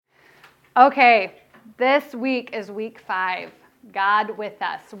Okay, this week is week 5, God with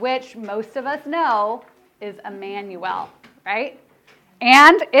us, which most of us know is Emmanuel, right?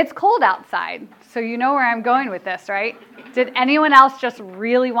 And it's cold outside, so you know where I'm going with this, right? Did anyone else just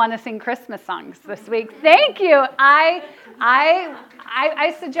really want to sing Christmas songs this week? Thank you.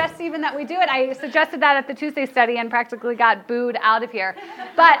 I suggest even that we do it. I suggested that at the Tuesday study and practically got booed out of here.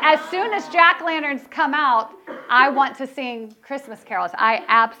 But as soon as jack-o'-lanterns come out, I want to sing Christmas carols. I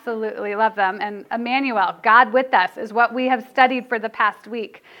absolutely love them. And Emmanuel, God with us, is what we have studied for the past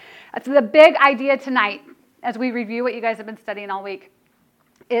week. That's the big idea tonight as we review what you guys have been studying all week,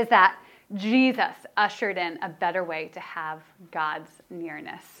 is that Jesus ushered in a better way to have God's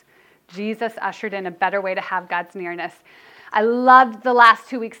nearness. Jesus ushered in a better way to have God's nearness. I loved the last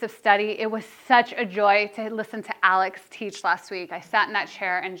 2 weeks of study. It was such a joy to listen to Alex teach last week. I sat in that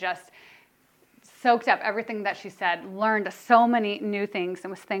chair and just soaked up everything that she said, learned so many new things,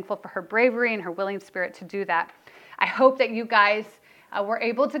 and was thankful for her bravery and her willing spirit to do that. I hope that you guys were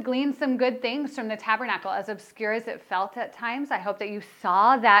able to glean some good things from the tabernacle, as obscure as it felt at times. I hope that you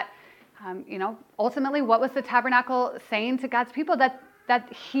saw that, ultimately what was the tabernacle saying to God's people?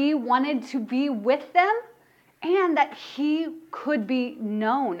 That he wanted to be with them and that he could be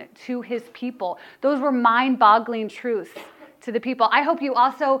known to his people. Those were mind-boggling truths to the people. I hope you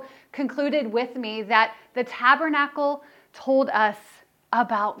also concluded with me that the tabernacle told us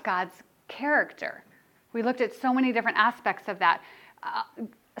about God's character. We looked at so many different aspects of that.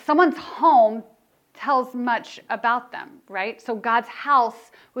 Someone's home tells much about them, right? So God's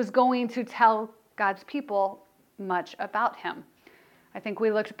house was going to tell God's people much about him. I think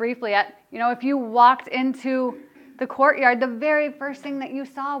we looked briefly at, if you walked into the courtyard, the very first thing that you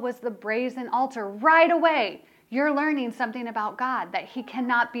saw was the brazen altar. Right away, you're learning something about God, that he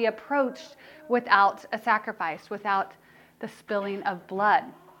cannot be approached without a sacrifice, without the spilling of blood.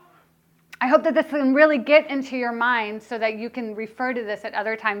 I hope that this can really get into your mind so that you can refer to this at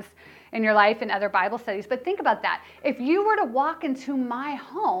other times in your life and other Bible studies. But think about that. If you were to walk into my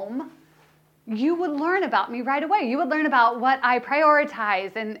home, you would learn about me right away. You would learn about what I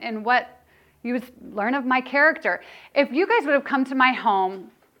prioritize and what you would learn of my character. If you guys would have come to my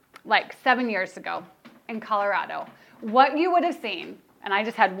home like 7 years ago in Colorado, what you would have seen, and I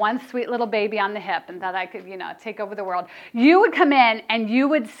just had one sweet little baby on the hip and thought I could, take over the world. You would come in and you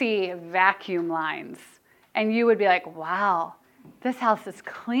would see vacuum lines. And you would be like, wow, this house is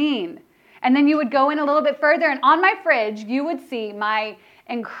clean. And then you would go in a little bit further, and on my fridge, you would see my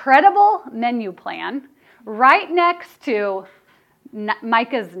incredible menu plan right next to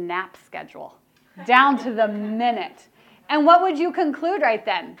Micah's nap schedule, down to the minute. And what would you conclude right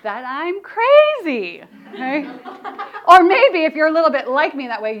then? That I'm crazy, right? Or maybe if you're a little bit like me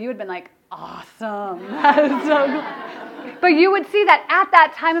that way, you would have been like, awesome. That is so cool. But you would see that at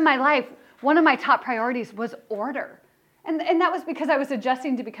that time in my life, one of my top priorities was order. And that was because I was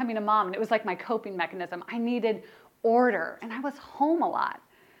adjusting to becoming a mom, and it was like my coping mechanism. I needed order, and I was home a lot.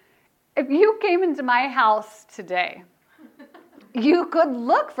 If you came into my house today, you could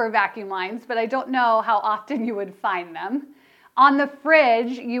look for vacuum lines, but I don't know how often you would find them. On the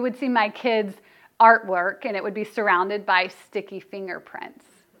fridge, you would see my kids' artwork, and it would be surrounded by sticky fingerprints,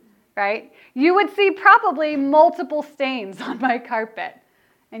 right? You would see probably multiple stains on my carpet,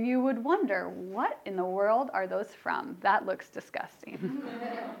 and you would wonder, what in the world are those from? That looks disgusting.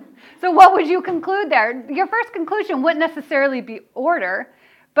 So what would you conclude there? Your first conclusion wouldn't necessarily be order,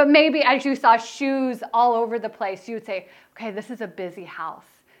 but maybe as you saw shoes all over the place, you would say, okay, this is a busy house.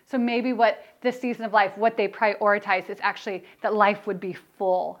 So maybe what this season of life, what they prioritize is actually that life would be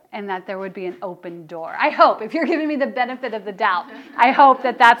full and that there would be an open door. I hope, if you're giving me the benefit of the doubt, I hope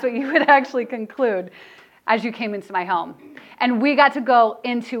that that's what you would actually conclude as you came into my home. And we got to go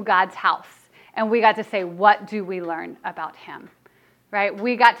into God's house, and we got to say, what do we learn about him, right?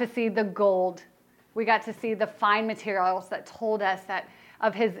 We got to see the gold. We got to see the fine materials that told us that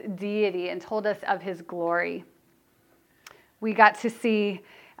of his deity and told us of his glory. We got to see,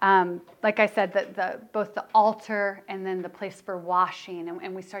 like I said, both the altar and then the place for washing,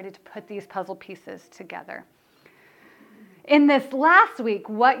 and we started to put these puzzle pieces together. In this last week,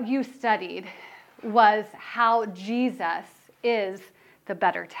 what you studied was how Jesus is the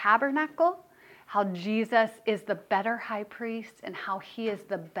better tabernacle, how Jesus is the better high priest, and how he is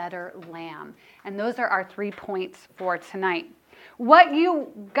the better lamb. And those are our 3 points for tonight. What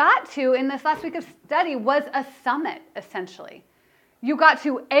you got to in this last week of study was a summit, essentially. You got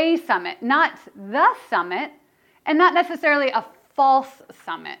to a summit, not the summit, and not necessarily a false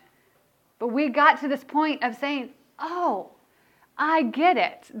summit. But we got to this point of saying, oh, I get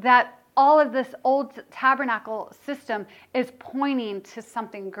it, that all of this old tabernacle system is pointing to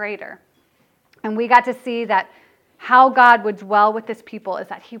something greater. And we got to see that how God would dwell with his people is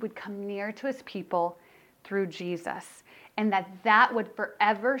that he would come near to his people through Jesus, and that would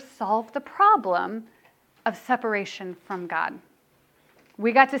forever solve the problem of separation from God.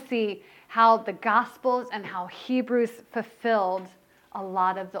 We got to see how the Gospels and how Hebrews fulfilled a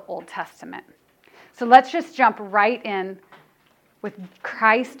lot of the Old Testament. So let's just jump right in with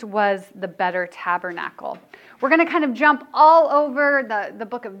Christ was the better tabernacle. We're going to kind of jump all over the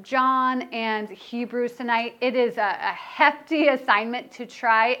book of John and Hebrews tonight. It is a hefty assignment to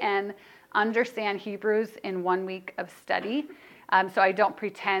try and understand Hebrews in 1 week of study. So I don't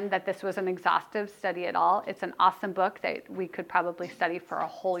pretend that this was an exhaustive study at all. It's an awesome book that we could probably study for a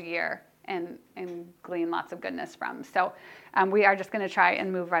whole year and glean lots of goodness from. So we are just going to try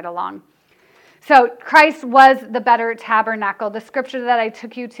and move right along. So Christ was the better tabernacle. The scripture that I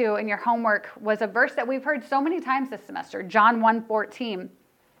took you to in your homework was a verse that we've heard so many times this semester, John 1:14.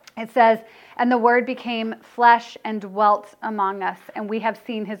 It says, "And the Word became flesh and dwelt among us, and we have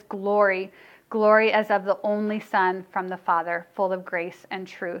seen his glory, glory as of the only Son from the Father, full of grace and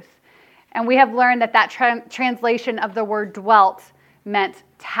truth." And we have learned that translation of the word dwelt meant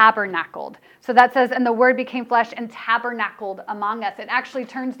tabernacled. So that says, "And the Word became flesh and tabernacled among us." It actually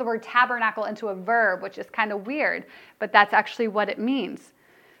turns the word tabernacle into a verb, which is kind of weird, but that's actually what it means.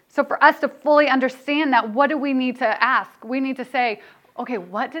 So for us to fully understand that, what do we need to ask? We need to say, okay,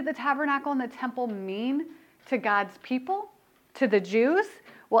 what did the tabernacle and the temple mean to God's people, to the Jews?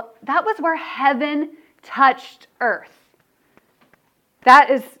 Well, that was where heaven touched earth.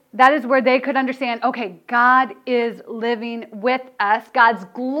 That is where they could understand, okay, God is living with us. God's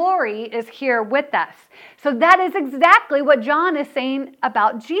glory is here with us. So that is exactly what John is saying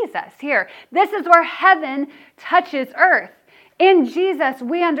about Jesus here. This is where heaven touches earth. In Jesus,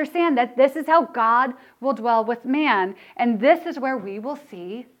 we understand that this is how God will dwell with man, and this is where we will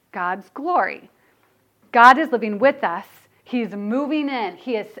see God's glory. God is living with us. He's moving in.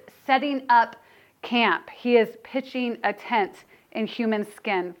 He is setting up camp. He is pitching a tent in human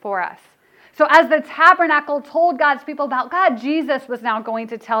skin for us. So as the tabernacle told God's people about God, Jesus was now going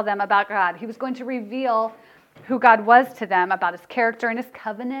to tell them about God. He was going to reveal who God was to them, about his character and his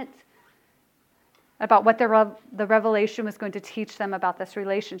covenant, about what the revelation was going to teach them about this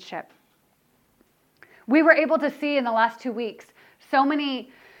relationship. We were able to see in the last 2 weeks so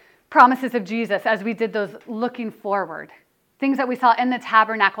many promises of Jesus as we did those looking forward. Things that we saw in the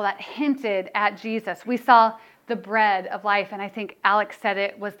tabernacle that hinted at Jesus. We saw the bread of life, and I think Alex said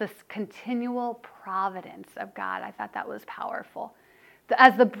it was this continual providence of God. I thought that was powerful.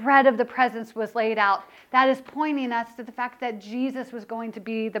 As the bread of the presence was laid out, that is pointing us to the fact that Jesus was going to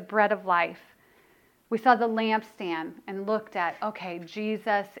be the bread of life. We saw the lampstand and looked at, okay,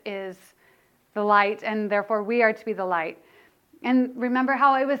 Jesus is the light, and therefore we are to be the light. And remember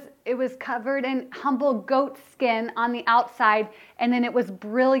how it was covered in humble goat skin on the outside, and then it was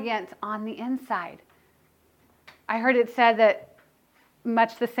brilliant on the inside. I heard it said that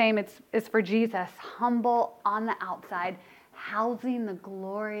much the same is for Jesus, humble on the outside, housing the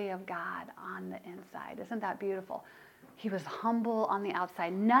glory of God on the inside. Isn't that beautiful? He was humble on the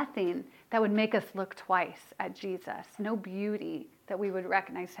outside. Nothing that would make us look twice at Jesus. No beauty that we would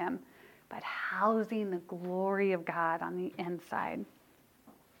recognize him, but housing the glory of God on the inside.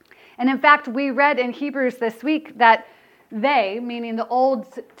 And in fact, we read in Hebrews this week that they, meaning the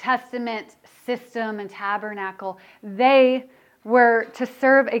Old Testament system and tabernacle, they were to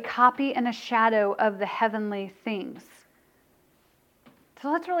serve a copy and a shadow of the heavenly things. So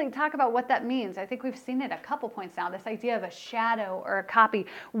let's really talk about what that means. I think we've seen it a couple points now, this idea of a shadow or a copy.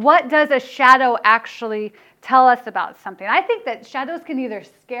 What does a shadow actually tell us about something? I think that shadows can either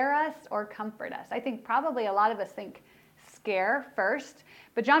scare us or comfort us. I think probably a lot of us think scare first,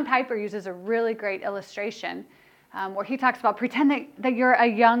 but John Piper uses a really great illustration where he talks about pretend that you're a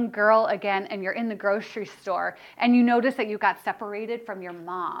young girl again and you're in the grocery store and you notice that you got separated from your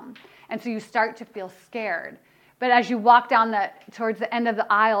mom. And so you start to feel scared. But as you walk down towards the end of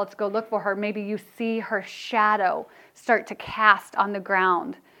the aisle to go look for her, maybe you see her shadow start to cast on the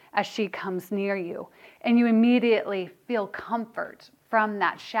ground as she comes near you. And you immediately feel comfort from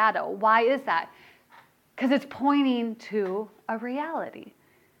that shadow. Why is that? Because it's pointing to a reality.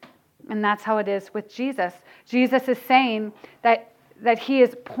 And that's how it is with Jesus. Jesus is saying that he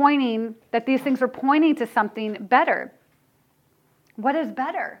is pointing, that these things are pointing to something better. What is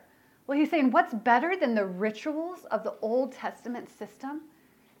better? Well, he's saying what's better than the rituals of the Old Testament system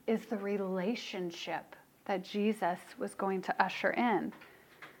is the relationship that Jesus was going to usher in.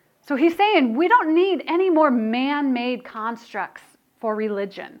 So he's saying we don't need any more man-made constructs for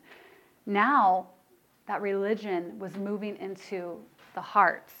religion. Now that religion was moving into the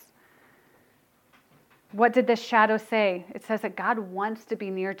hearts. What did this shadow say? It says that God wants to be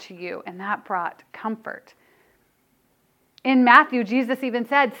near to you, and that brought comfort. In Matthew, Jesus even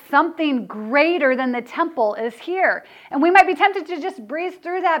said, something greater than the temple is here. And we might be tempted to just breeze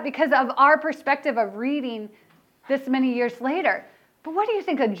through that because of our perspective of reading this many years later. But what do you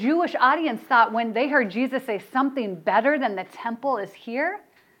think a Jewish audience thought when they heard Jesus say something better than the temple is here?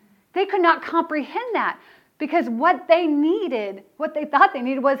 They could not comprehend that because what they thought they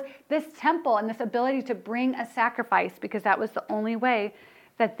needed was this temple and this ability to bring a sacrifice, because that was the only way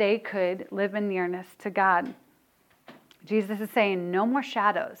that they could live in nearness to God. Jesus is saying, no more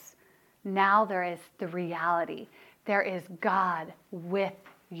shadows. Now there is the reality. There is God with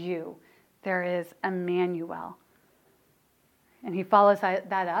you. There is Emmanuel. And he follows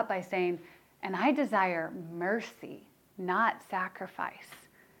that up by saying, and I desire mercy, not sacrifice.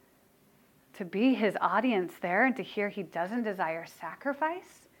 To be his audience there and to hear he doesn't desire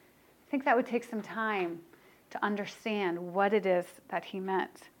sacrifice, I think that would take some time to understand what it is that he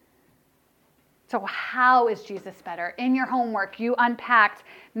meant. So how is Jesus better? In your homework, you unpacked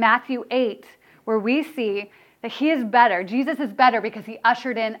Matthew 8, where we see that he is better. Jesus is better because he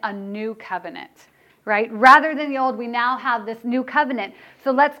ushered in a new covenant, right? Rather than the old, we now have this new covenant.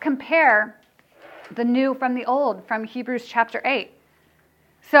 So let's compare the new from the old, from Hebrews chapter 8.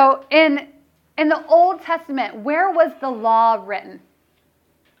 So in the Old Testament, where was the law written?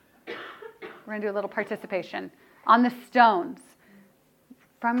 We're going to do a little participation. On the stones.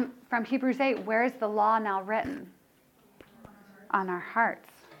 From Hebrews 8, where is the law now written? On our hearts.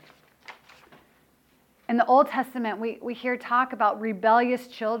 In the Old Testament, we hear talk about rebellious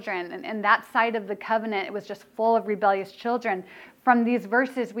children, and that side of the covenant, it was just full of rebellious children. From these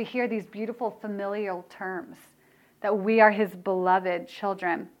verses, we hear these beautiful familial terms, that we are his beloved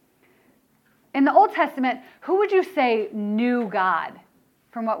children. In the Old Testament, who would you say knew God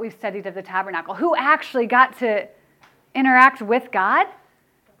from what we've studied of the tabernacle? Who actually got to interact with God?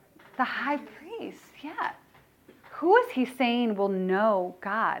 The high priest, yeah. Who is he saying will know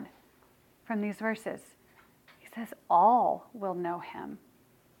God from these verses? He says all will know him.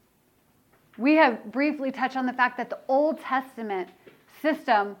 We have briefly touched on the fact that the Old Testament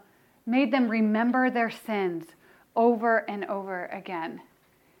system made them remember their sins over and over again.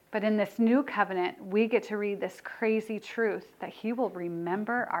 But in this new covenant, we get to read this crazy truth that he will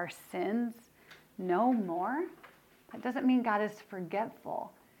remember our sins no more. That doesn't mean God is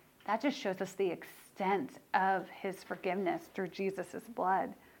forgetful. That just shows us the extent of his forgiveness through Jesus'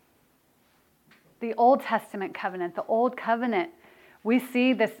 blood. The Old Testament covenant, the Old Covenant, we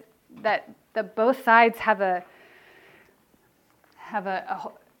see this that both sides have a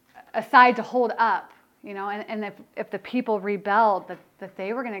side to hold up, you know, and if the people rebelled, that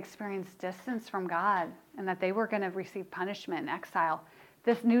they were going to experience distance from God and that they were going to receive punishment and exile.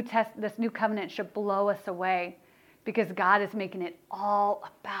 This new covenant should blow us away because God is making it all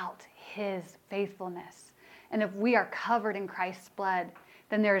about his faithfulness. And if we are covered in Christ's blood,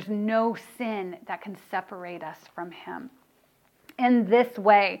 then there is no sin that can separate us from him. In this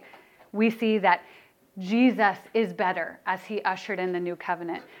way, we see that Jesus is better as he ushered in the new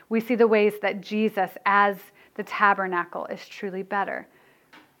covenant. We see the ways that Jesus, as the tabernacle, is truly better.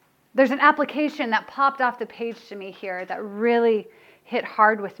 There's an application that popped off the page to me here that really hit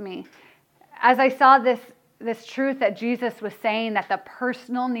hard with me. As I saw this truth that Jesus was saying that the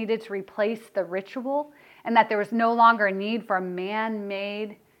personal needed to replace the ritual and that there was no longer a need for a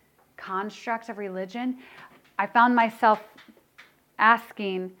man-made construct of religion, I found myself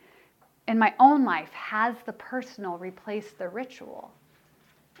asking, in my own life, has the personal replaced the ritual?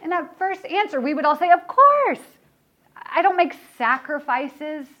 And at first answer, we would all say, of course. I don't make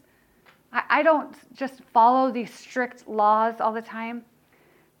sacrifices. I don't just follow these strict laws all the time.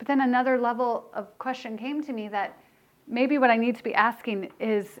 But then another level of question came to me that maybe what I need to be asking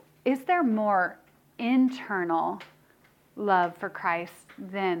is there more internal love for Christ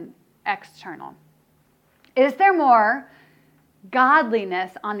than external? Is there more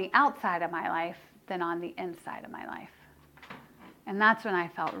godliness on the outside of my life than on the inside of my life? And that's when I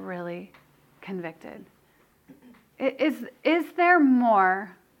felt really convicted. Is there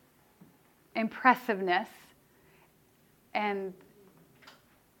more impressiveness and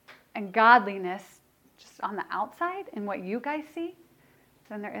godliness just on the outside in what you guys see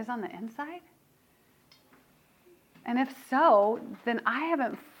than there is on the inside? And if so, then I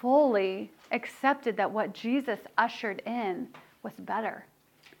haven't fully accepted that what Jesus ushered in was better.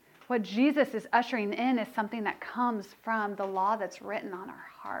 What Jesus is ushering in is something that comes from the law that's written on our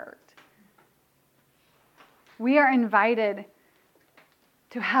heart. We are invited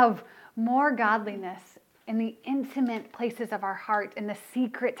to have more godliness in the intimate places of our heart, in the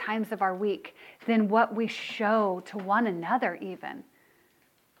secret times of our week, than what we show to one another even.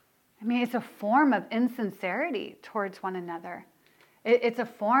 I mean, it's a form of insincerity towards one another. It's a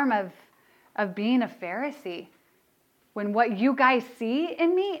form of being a Pharisee, when what you guys see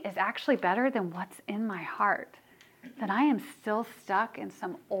in me is actually better than what's in my heart. That I am still stuck in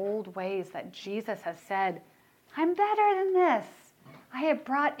some old ways that Jesus has said, I'm better than this. I have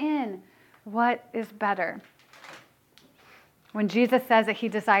brought in what is better. When Jesus says that he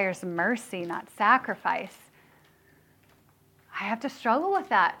desires mercy, not sacrifice, I have to struggle with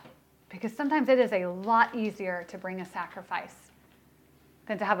that, because sometimes it is a lot easier to bring a sacrifice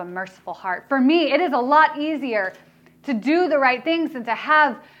than to have a merciful heart. For me, it is a lot easier to do the right things and to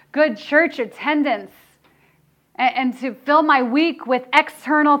have good church attendance and to fill my week with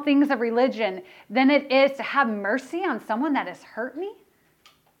external things of religion than it is to have mercy on someone that has hurt me.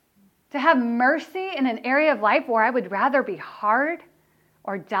 To have mercy in an area of life where I would rather be hard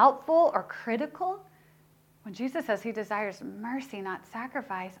or doubtful or critical. When Jesus says he desires mercy, not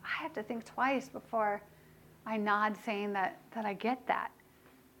sacrifice, I have to think twice before I nod saying that I get that.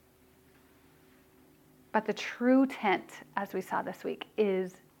 But the true tent, as we saw this week,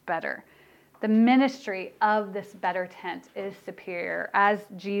 is better. The ministry of this better tent is superior, as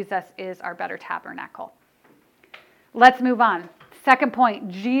Jesus is our better tabernacle. Let's move on. Second point,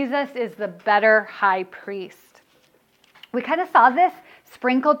 Jesus is the better high priest. We kind of saw this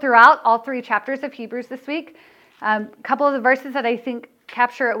sprinkled throughout all 3 chapters of Hebrews this week. A couple of the verses that I think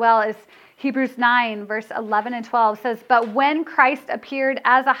capture it well is Hebrews 9, verse 11 and 12 says, "But when Christ appeared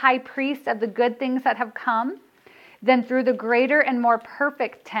as a high priest of the good things that have come, then through the greater and more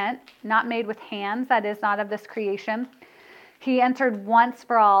perfect tent, not made with hands, that is not of this creation, he entered once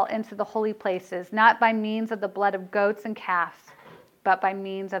for all into the holy places, not by means of the blood of goats and calves, but by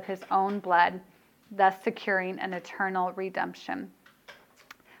means of his own blood, thus securing an eternal redemption."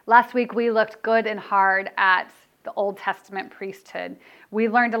 Last week, we looked good and hard at the Old Testament priesthood. We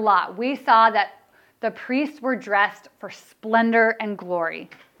learned a lot. We saw that the priests were dressed for splendor and glory,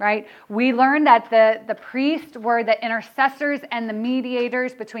 right? We learned that the priests were the intercessors and the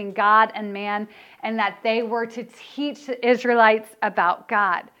mediators between God and man, and that they were to teach the Israelites about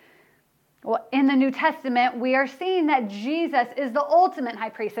God. Well, in the New Testament, we are seeing that Jesus is the ultimate high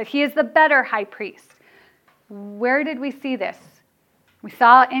priest, that he is the better high priest. Where did we see this? We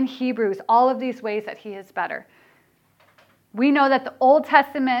saw in Hebrews all of these ways that he is better. We know that the Old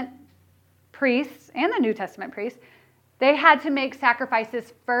Testament priests and the New Testament priests, they had to make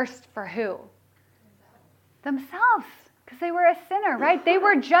sacrifices first for who? Themselves, because they were a sinner, right? They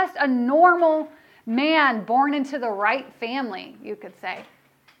were just a normal man born into the right family, you could say.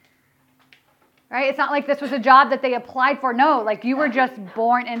 Right? It's not like this was a job that they applied for. No, like you were just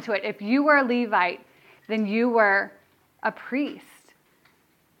born into it. If you were a Levite, then you were a priest.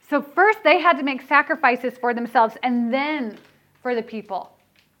 So first they had to make sacrifices for themselves and then for the people.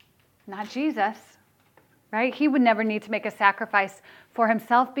 Not Jesus, right? He would never need to make a sacrifice for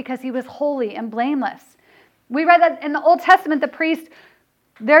himself because he was holy and blameless. We read that in the Old Testament, the priests,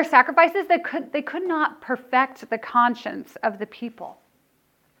 their sacrifices, they could not perfect the conscience of the people.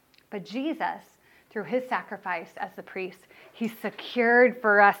 But Jesus, through his sacrifice as the priest, he secured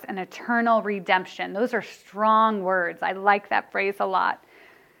for us an eternal redemption. Those are strong words. I like that phrase a lot.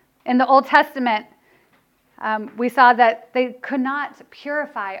 In the Old Testament, we saw that they could not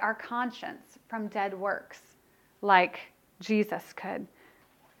purify our conscience from dead works like Jesus could.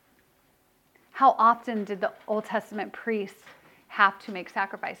 How often did the Old Testament priests have to make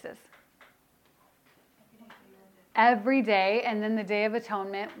sacrifices? Every day, and then the Day of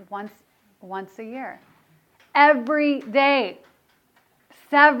Atonement once a year. Every day,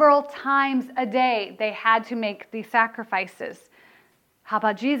 several times a day, they had to make these sacrifices. How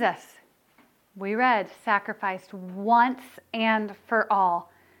about Jesus? We read, sacrificed once and for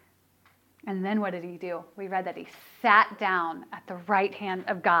all. And then what did he do? We read that he sat down at the right hand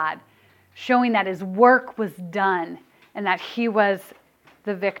of God, showing that his work was done and that he was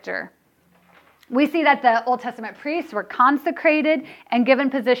the victor. We see that the Old Testament priests were consecrated and given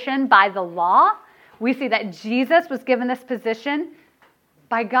position by the law. We see that Jesus was given this position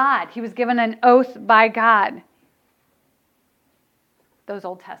by God. He was given an oath by God. Those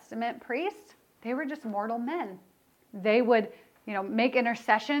Old Testament priests, they were just mortal men. They would, make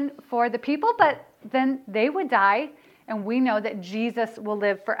intercession for the people, but then they would die, and we know that Jesus will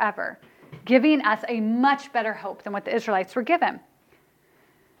live forever, giving us a much better hope than what the Israelites were given.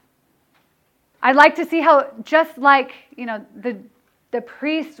 I'd like to see how, just like, the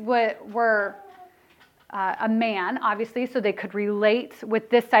priests were a man, obviously, so they could relate with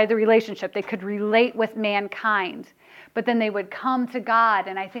this side of the relationship. They could relate with mankind. But then they would come to God,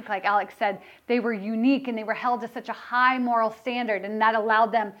 and I think, like Alex said, they were unique and they were held to such a high moral standard, and that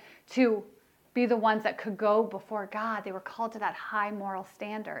allowed them to be the ones that could go before God. They were called to that high moral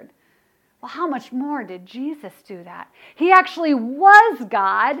standard. Well, how much more did Jesus do that? He actually was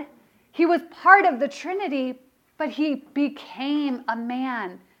God. He was part of the Trinity, but he became a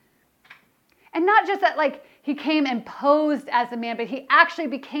man. And not just that, like, he came and posed as a man, but he actually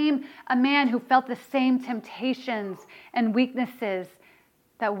became a man who felt the same temptations and weaknesses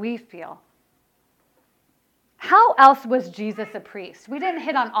that we feel. How else was Jesus a priest? We didn't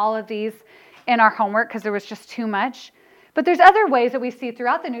hit on all of these in our homework because there was just too much. But there's other ways that we see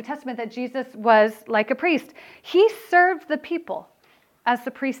throughout the New Testament that Jesus was like a priest. He served the people as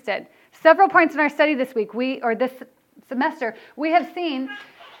the priest did. Several points in our study this week, this semester, we have seen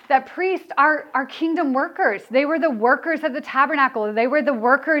that priests are kingdom workers. They were the workers of the tabernacle. They were the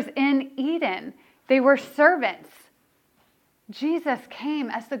workers in Eden. They were servants. Jesus came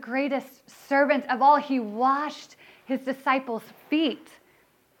as the greatest servant of all. He washed his disciples' feet.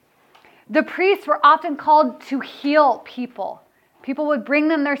 The priests were often called to heal people. People would bring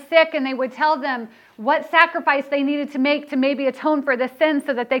them their sick and they would tell them what sacrifice they needed to make to maybe atone for the sin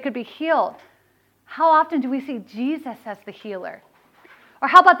so that they could be healed. How often do we see Jesus as the healer? Or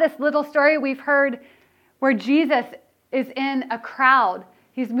how about this little story we've heard where Jesus is in a crowd.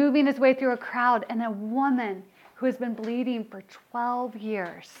 He's moving his way through a crowd, and a woman who has been bleeding for 12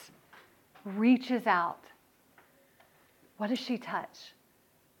 years reaches out. What does she touch?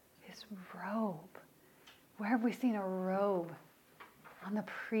 His robe. Where have we seen a robe? On the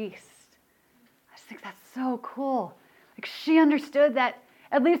priest. I just think that's so cool. Like, she understood that,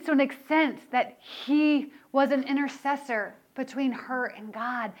 at least to an extent, that he was an intercessor between her and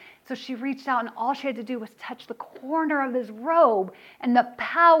God. So she reached out, and all she had to do was touch the corner of his robe, and the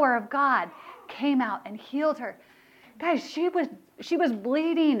power of God came out and healed her. Guys, she was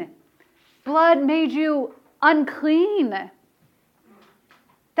bleeding. Blood made you unclean.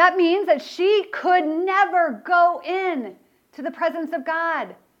 That means that she could never go in to the presence of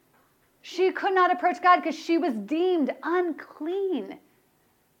God. She could not approach God because she was deemed unclean.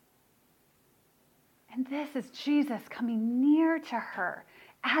 And this is Jesus coming near to her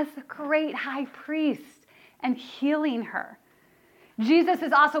as the great high priest and healing her. Jesus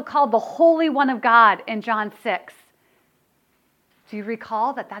is also called the Holy One of God in John 6. Do you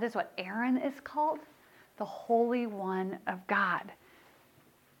recall that that is what Aaron is called? The Holy One of God.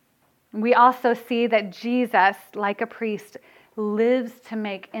 We also see that Jesus, like a priest, lives to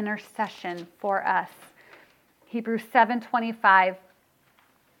make intercession for us. Hebrews 7:25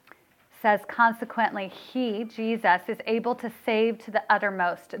 says, consequently, he, Jesus, is able to save to the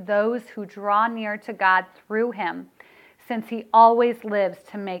uttermost those who draw near to God through him, since he always lives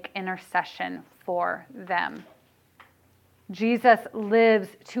to make intercession for them. Jesus lives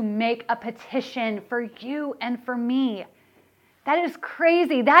to make a petition for you and for me. That is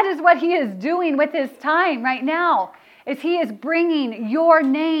crazy. That is what he is doing with his time right now, is he is bringing your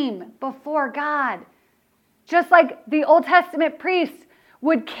name before God. Just like the Old Testament priests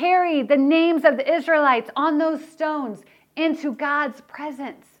would carry the names of the Israelites on those stones into God's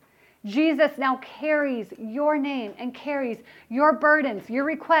presence. Jesus now carries your name and carries your burdens, your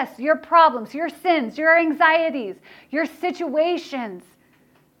requests, your problems, your sins, your anxieties, your situations.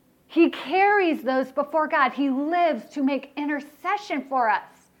 He carries those before God. He lives to make intercession for us.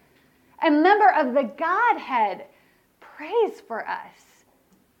 A member of the Godhead prays for us.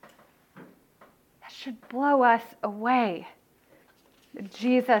 That should blow us away.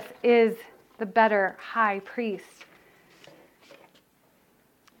 Jesus is the better high priest.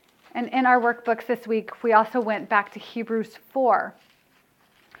 And in our workbooks this week, we also went back to Hebrews 4,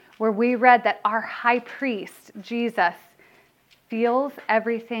 where we read that our high priest, Jesus, feels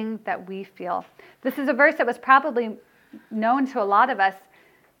everything that we feel. This is a verse that was probably known to a lot of us.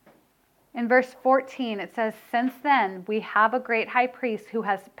 In verse 14, it says, since then, we have a great high priest who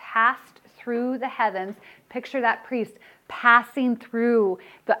has passed through the heavens. Picture that priest passing through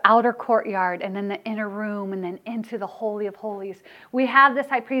the outer courtyard and then the inner room and then into the Holy of Holies. We have this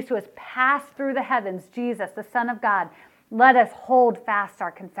high priest who has passed through the heavens, Jesus, the Son of God. Let us hold fast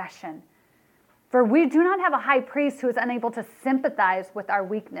our confession. For we do not have a high priest who is unable to sympathize with our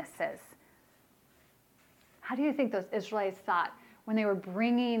weaknesses. How do you think those Israelites thought when they were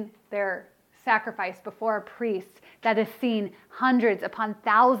bringing their sacrifice before a priest that has seen hundreds upon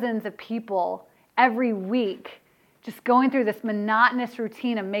thousands of people every week, just going through this monotonous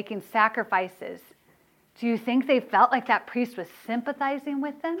routine of making sacrifices? Do you think they felt like that priest was sympathizing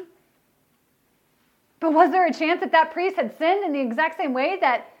with them? But was there a chance that that priest had sinned in the exact same way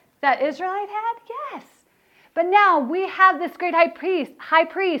that that Israelite had? Yes. But now we have this great high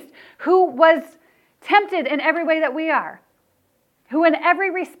priest who was tempted in every way that we are, who in every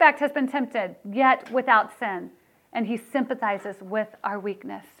respect has been tempted, yet without sin. And he sympathizes with our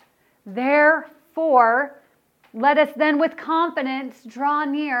weakness. Therefore, let us then with confidence draw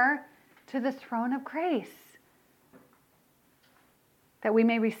near to the throne of grace, that we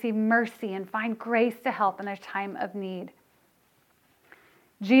may receive mercy and find grace to help in our time of need.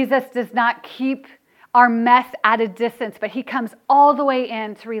 Jesus does not keep our mess at a distance, but he comes all the way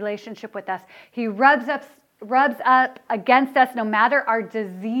into relationship with us. He rubs up against us no matter our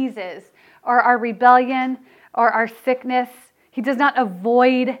diseases or our rebellion or our sickness. He does not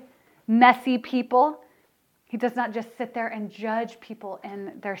avoid messy people. He does not just sit there and judge people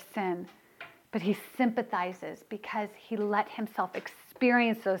in their sin, but he sympathizes because he let himself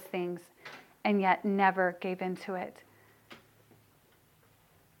experience those things and yet never gave into it.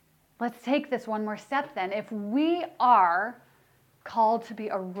 Let's take this one more step then. If we are called to be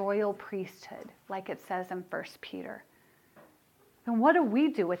a royal priesthood, like it says in 1 Peter, then what do we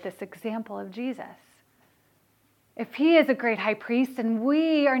do with this example of Jesus? If he is a great high priest and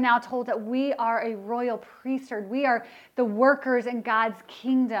we are now told that we are a royal priesthood, we are the workers in God's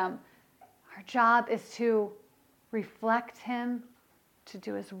kingdom, our job is to reflect him, to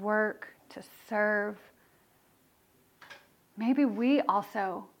do his work, to serve. Maybe we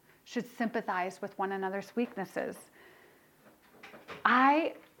also should sympathize with one another's weaknesses.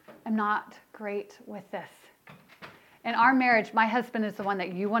 I am not great with this. In our marriage, my husband is the one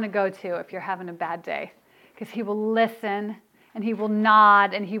that you want to go to if you're having a bad day, because he will listen and he will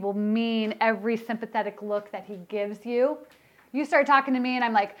nod and he will mean every sympathetic look that he gives you. You start talking to me and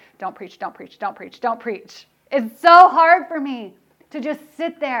I'm like, don't preach, don't preach, don't preach, don't preach. It's so hard for me to just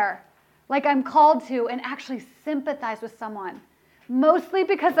sit there like I'm called to and actually sympathize with someone. Mostly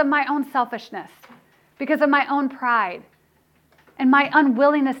because of my own selfishness, because of my own pride, and my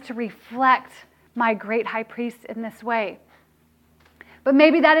unwillingness to reflect my great high priest in this way. But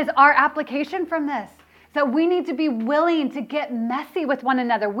maybe that is our application from this, that we need to be willing to get messy with one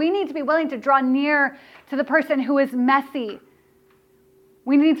another. We need to be willing to draw near to the person who is messy.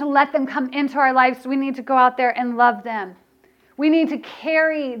 We need to let them come into our lives. We need to go out there and love them. We need to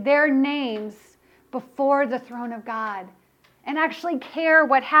carry their names before the throne of God and actually care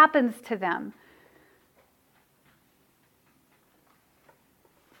what happens to them.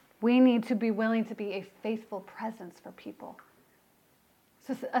 We need to be willing to be a faithful presence for people.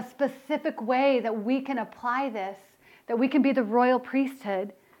 So a specific way that we can apply this, that we can be the royal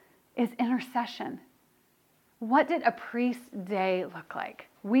priesthood, is intercession. What did a priest's day look like?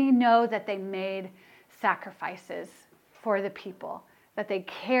 We know that they made sacrifices for the people, that they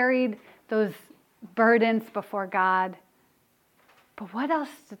carried those burdens before God. But what else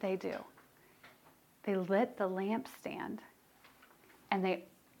did they do? They lit the lampstand and they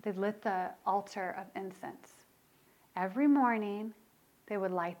lit the altar of incense. Every morning, they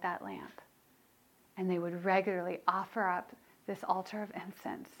would light that lamp and they would regularly offer up this altar of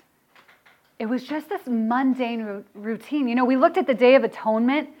incense. It was just this mundane routine. You know, we looked at the Day of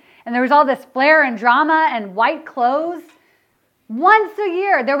Atonement and there was all this flair and drama and white clothes. Once a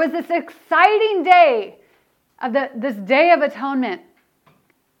year, there was this exciting day of this Day of Atonement.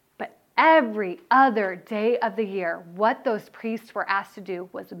 But every other day of the year, what those priests were asked to do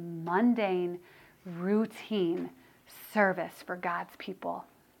was mundane, routine service for God's people.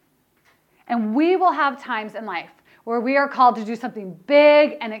 And we will have times in life where we are called to do something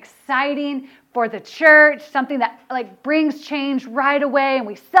big and exciting for the church, something that like brings change right away, and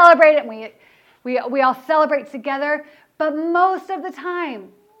we celebrate it, and we all celebrate together. But most of the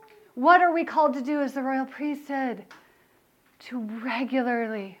time, what are we called to do as the royal priesthood? To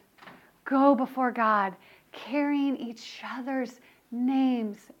regularly go before God, carrying each other's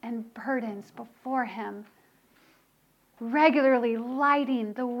names and burdens before him, regularly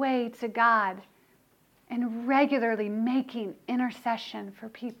lighting the way to God, and regularly making intercession for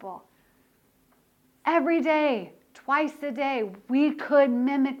people. Every day, twice a day, we could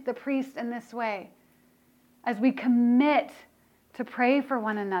mimic the priest in this way as we commit to pray for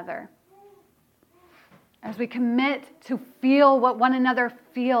one another, as we commit to feel what one another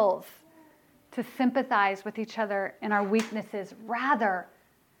feels, to sympathize with each other in our weaknesses rather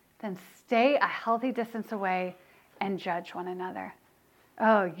than stay a healthy distance away and judge one another.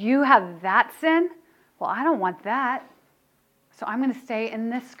 Oh, you have that sin? Well, I don't want that. So I'm going to stay in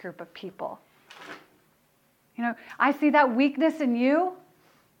this group of people. You know, I see that weakness in you.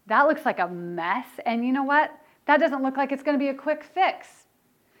 That looks like a mess. And you know what? That doesn't look like it's going to be a quick fix.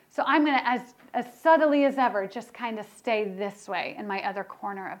 So I'm going to, as subtly as ever, just kind of stay this way in my other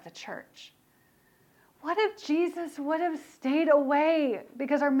corner of the church. What if Jesus would have stayed away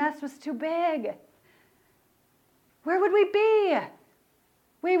because our mess was too big? Where would we be?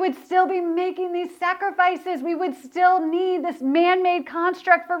 We would still be making these sacrifices. We would still need this man-made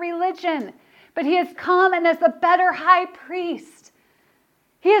construct for religion. But he has come, and as the better high priest,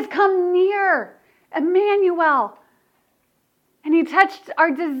 he has come near, Emmanuel. And he touched our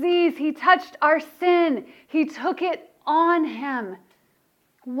disease. He touched our sin. He took it on him.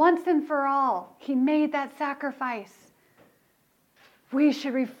 Once and for all, he made that sacrifice. We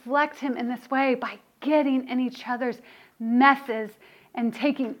should reflect him in this way by getting in each other's messes and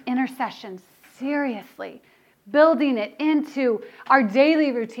taking intercession seriously, building it into our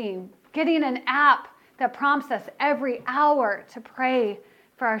daily routine, getting an app that prompts us every hour to pray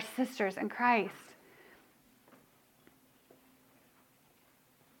for our sisters in Christ.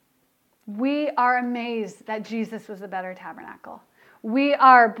 We are amazed that Jesus was the better tabernacle. We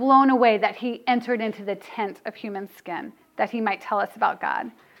are blown away that he entered into the tent of human skin, that he might tell us about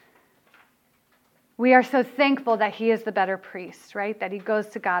God. We are so thankful that he is the better priest, right? That he goes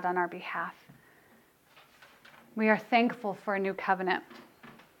to God on our behalf. We are thankful for a new covenant.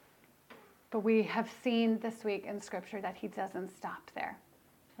 But we have seen this week in Scripture that he doesn't stop there,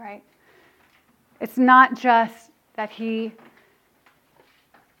 right? It's not just that he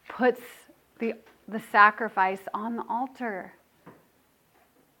puts the sacrifice on the altar.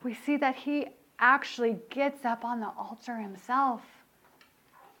 We see that he actually gets up on the altar himself.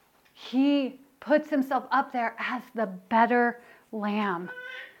 He puts himself up there as the better lamb.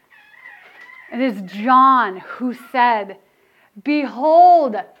 It is John who said,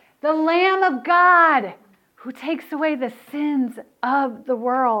 "Behold, the Lamb of God who takes away the sins of the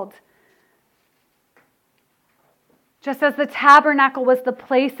world." Just as the tabernacle was the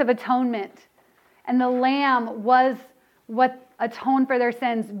place of atonement and the lamb was what atoned for their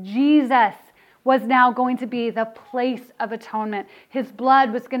sins, Jesus was now going to be the place of atonement. His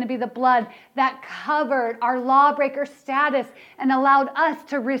blood was going to be the blood that covered our lawbreaker status and allowed us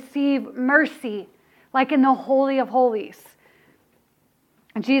to receive mercy, like in the Holy of Holies.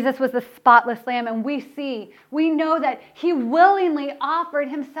 Jesus was the spotless lamb, and we know that he willingly offered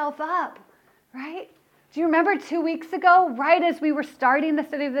himself up, right? Do you remember 2 weeks ago, right as we were starting the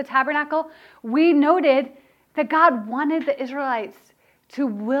study of the tabernacle, we noted that God wanted the Israelites to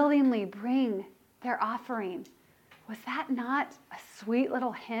willingly bring their offering. Was that not a sweet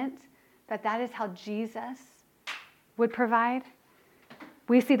little hint that that is how Jesus would provide?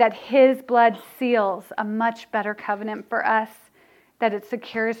 We see that his blood seals a much better covenant for us, that it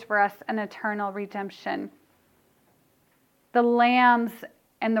secures for us an eternal redemption. The lambs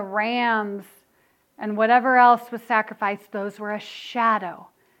and the rams and whatever else was sacrificed, those were a shadow.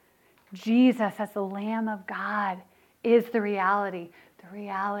 Jesus, as the Lamb of God, is the reality. The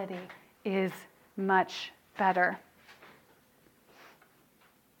reality is much better.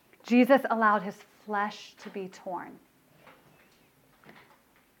 Jesus allowed his flesh to be torn.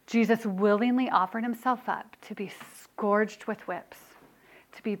 Jesus willingly offered himself up to be scourged with whips,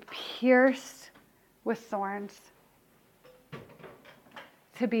 to be pierced with thorns,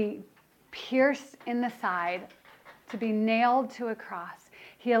 to be pierced in the side, to be nailed to a cross.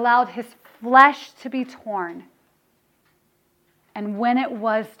 He allowed his flesh to be torn. And when it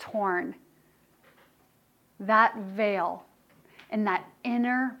was torn, that veil in that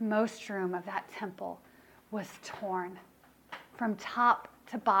innermost room of that temple was torn from top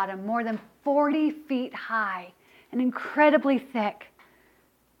to bottom, more than 40 feet high and incredibly thick.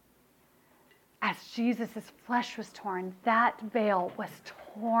 As Jesus' flesh was torn, that veil was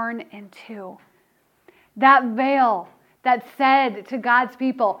torn in two. That veil that said to God's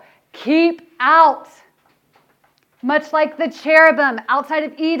people, "Keep out." Much like the cherubim outside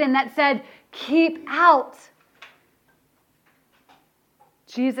of Eden that said, "Keep out."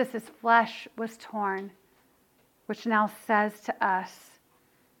 Jesus' flesh was torn, which now says to us,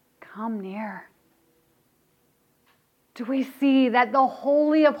 "Come near." Do we see that the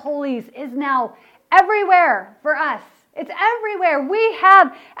Holy of Holies is now everywhere for us? It's everywhere. We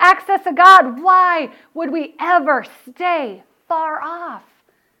have access to God. Why would we ever stay far off?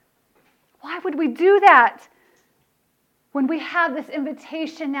 Why would we do that when we have this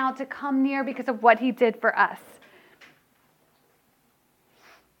invitation now to come near because of what he did for us?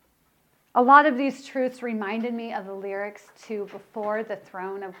 A lot of these truths reminded me of the lyrics to "Before the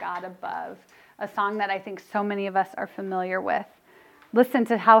Throne of God Above," a song that I think so many of us are familiar with. Listen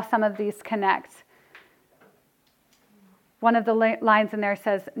to how some of these connect. One of the lines in there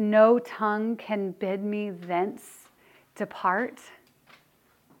says, "No tongue can bid me thence depart.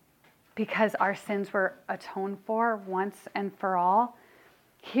 because our sins were atoned for once and for all.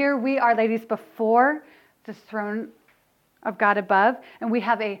 Here we are, ladies, before the throne of God above, and we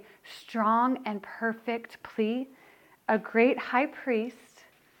have a strong and perfect plea, a great high priest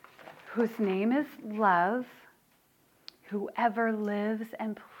whose name is love, whoever lives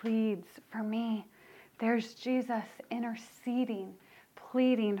and pleads for me. There's Jesus interceding,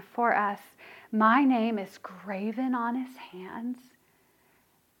 pleading for us. My name is graven on his hands.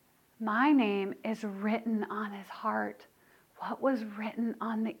 My name is written on his heart. What was written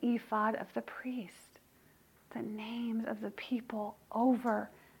on the ephod of the priest? The names of the people over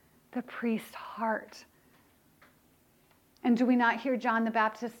the priest's heart. And do we not hear John the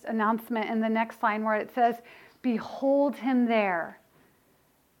Baptist's announcement in the next line where it says, behold him there,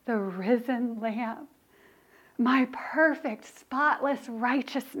 the risen Lamb, my perfect, spotless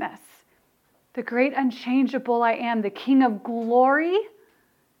righteousness, the great unchangeable I am, the King of glory,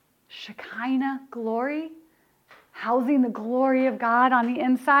 Shekinah glory, housing the glory of God on the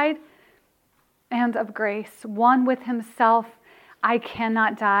inside, and of grace, one with himself. I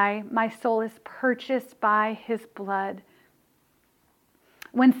cannot die. My soul is purchased by his blood.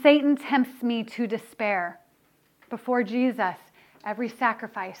 When Satan tempts me to despair, before Jesus, every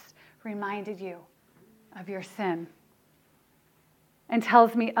sacrifice reminded you of your sin and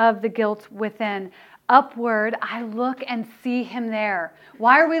tells me of the guilt within. Upward, I look and see him there.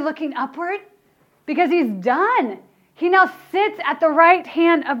 Why are we looking upward? Because he's done. He now sits at the right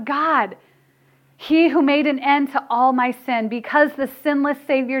hand of God. He who made an end to all my sin. Because the sinless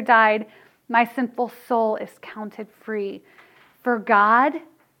Savior died, my sinful soul is counted free. For God,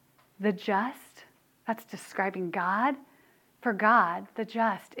 the just, that's describing God. For God, the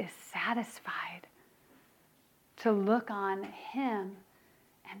just, is satisfied to look on him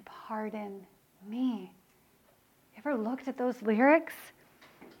and pardon me. You ever looked at those lyrics?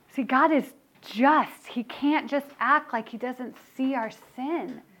 See, God is just. He can't just act like he doesn't see our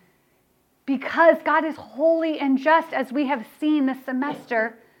sin. Because God is holy and just, as we have seen this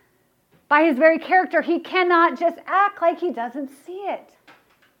semester, by his very character, he cannot just act like he doesn't see it.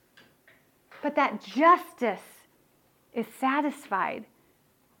 But that justice is satisfied.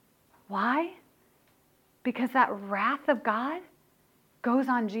 Why? Because that wrath of God goes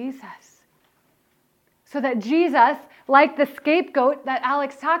on Jesus. So that Jesus, like the scapegoat that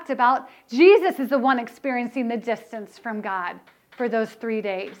Alex talked about, Jesus is the one experiencing the distance from God for those 3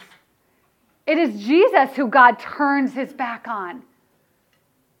 days. It is Jesus who God turns his back on.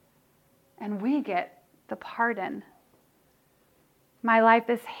 And we get the pardon. My life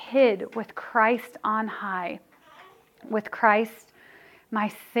is hid with Christ on high. With Christ,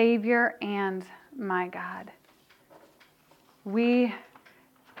 my Savior and my God. We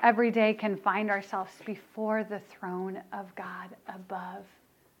every day can find ourselves before the throne of God above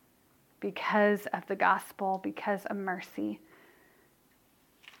because of the gospel, because of mercy.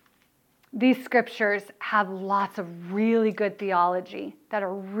 These scriptures have lots of really good theology that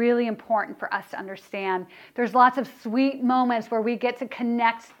are really important for us to understand. There's lots of sweet moments where we get to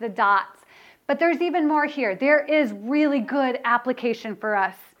connect the dots. But there's even more here. There is really good application for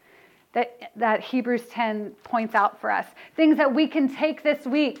us that Hebrews 10 points out for us. Things that we can take this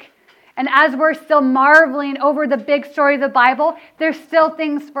week. And as we're still marveling over the big story of the Bible, there's still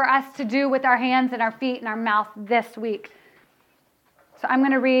things for us to do with our hands and our feet and our mouth this week. So I'm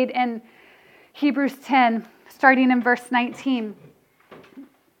going to read in Hebrews 10, starting in verse 19.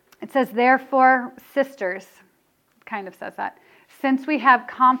 It says, therefore, sisters, kind of says that, since we have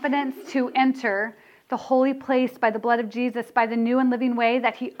confidence to enter the holy place by the blood of Jesus, by the new and living way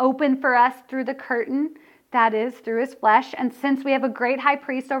that he opened for us through the curtain, that is, through his flesh, and since we have a great high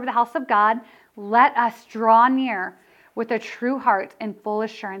priest over the house of God, let us draw near with a true heart and full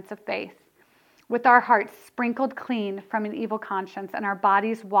assurance of faith, with our hearts sprinkled clean from an evil conscience and our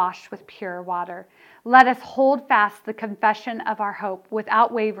bodies washed with pure water. Let us hold fast the confession of our hope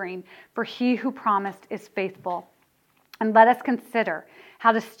without wavering, for he who promised is faithful. And let us consider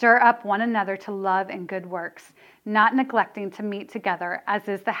how to stir up one another to love and good works, not neglecting to meet together, as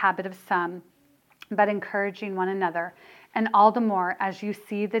is the habit of some, but encouraging one another, and all the more as you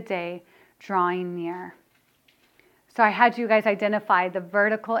see the day drawing near. So I had you guys identify the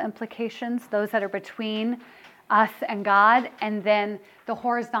vertical implications, those that are between us and God, and then the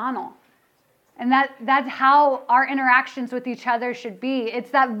horizontal. And that's how our interactions with each other should be.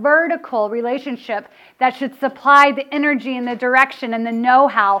 It's that vertical relationship that should supply the energy and the direction and the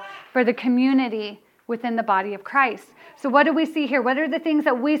know-how for the community within the body of Christ. So what do we see here? What are the things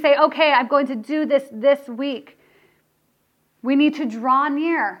that we say, okay, I'm going to do this week? We need to draw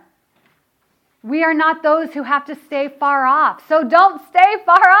near. We are not those who have to stay far off. So don't stay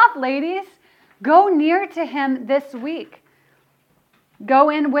far off, ladies. Go near to him this week. Go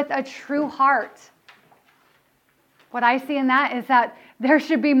in with a true heart. What I see in that is that there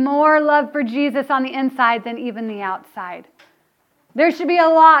should be more love for Jesus on the inside than even the outside. There should be a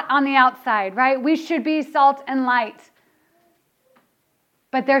lot on the outside, right? We should be salt and light.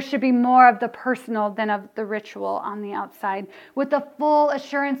 But there should be more of the personal than of the ritual on the outside, with the full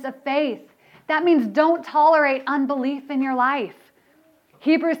assurance of faith. That means don't tolerate unbelief in your life.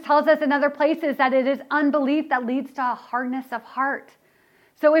 Hebrews tells us in other places that it is unbelief that leads to a hardness of heart.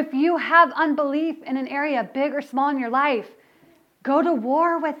 So if you have unbelief in an area, big or small in your life, go to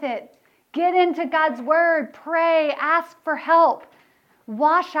war with it. Get into God's word, pray, ask for help.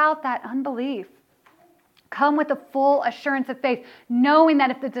 Wash out that unbelief. Come with the full assurance of faith, knowing that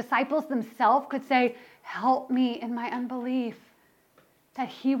if the disciples themselves could say, help me in my unbelief, that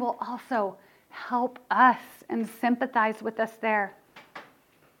he will also help us and sympathize with us there.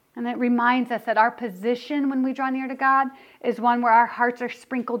 And it reminds us that our position when we draw near to God is one where our hearts are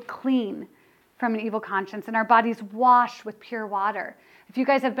sprinkled clean from an evil conscience and our bodies washed with pure water. If you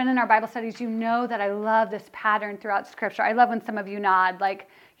guys have been in our Bible studies, you know that I love this pattern throughout Scripture. I love when some of you nod, like,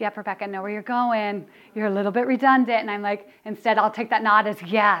 yep, Rebecca, I know where you're going. You're a little bit redundant. And I'm like, instead, I'll take that nod as,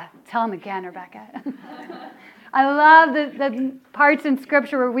 yeah, tell them again, Rebecca. I love the parts in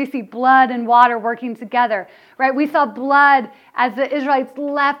Scripture where we see blood and water working together, right? We saw blood as the Israelites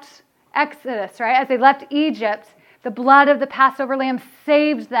left Exodus, right? As they left Egypt, the blood of the Passover lamb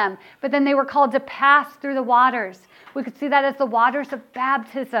saved them. But then they were called to pass through the waters. We could see that as the waters of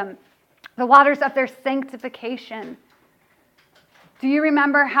baptism, the waters of their sanctification. Do you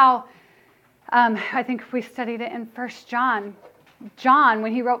remember how, I think we studied it in 1 John. John,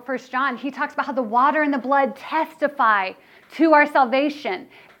 when he wrote 1 John, he talks about how the water and the blood testify to our salvation.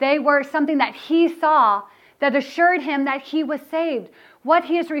 They were something that he saw that assured him that he was saved. What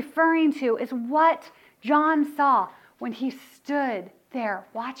he is referring to is what John saw when he stood there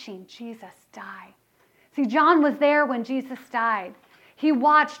watching Jesus die. See, John was there when Jesus died. He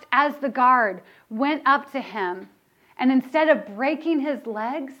watched as the guard went up to him and instead of breaking his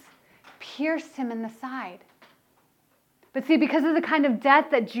legs, pierced him in the side. But see, because of the kind of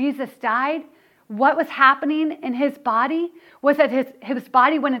death that Jesus died, what was happening in his body was that his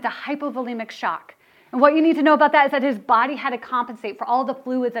body went into hypovolemic shock. And what you need to know about that is that his body had to compensate for all the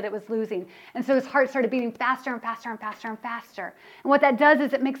fluids that it was losing. And so his heart started beating faster and faster and faster and faster. And what that does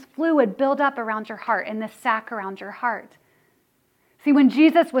is it makes fluid build up around your heart in this sac around your heart. See, when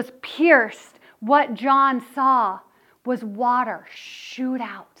Jesus was pierced, what John saw was water shoot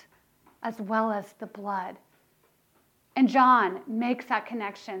out as well as the blood. And John makes that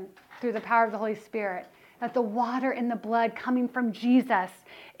connection through the power of the Holy Spirit, that the water in the blood coming from Jesus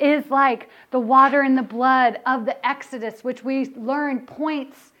is like the water in the blood of the Exodus, which we learn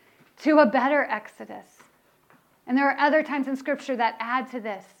points to a better Exodus. And there are other times in Scripture that add to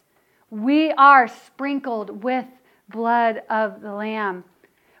this. We are sprinkled with blood of the Lamb.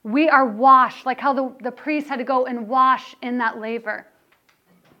 We are washed, like how the priest had to go and wash in that laver.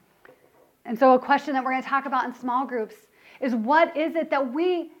 And so a question that we're going to talk about in small groups is, what is it that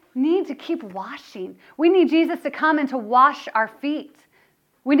we need to keep washing? We need Jesus to come and to wash our feet.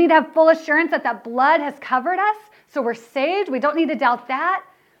 We need to have full assurance that that blood has covered us, so we're saved. We don't need to doubt that.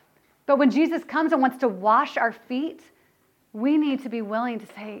 But when Jesus comes and wants to wash our feet, we need to be willing to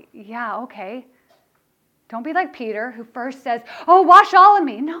say, yeah, okay. Don't be like Peter, who first says, oh, wash all of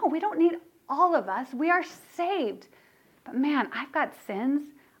me. No, we don't need all of us. We are saved. But man, I've got sins.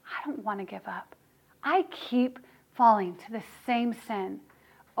 I don't want to give up. I keep falling to the same sin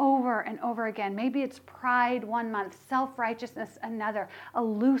over and over again. Maybe it's pride one month, self-righteousness another, a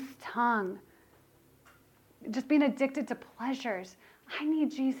loose tongue, just being addicted to pleasures. I need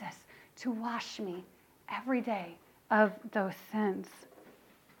Jesus to wash me every day of those sins.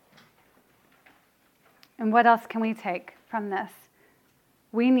 And what else can we take from this?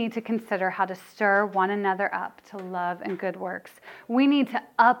 We need to consider how to stir one another up to love and good works. We need to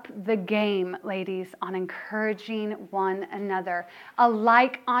up the game, ladies, on encouraging one another. A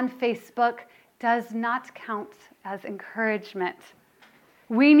like on Facebook does not count as encouragement.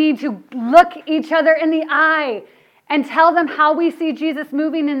 We need to look each other in the eye and tell them how we see Jesus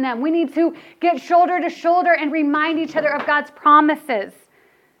moving in them. We need to get shoulder to shoulder and remind each other of God's promises.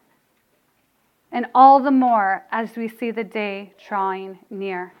 And all the more as we see the day drawing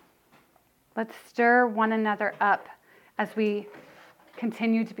near. Let's stir one another up as we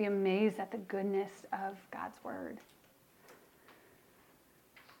continue to be amazed at the goodness of God's word.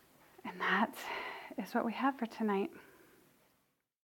 And that is what we have for tonight.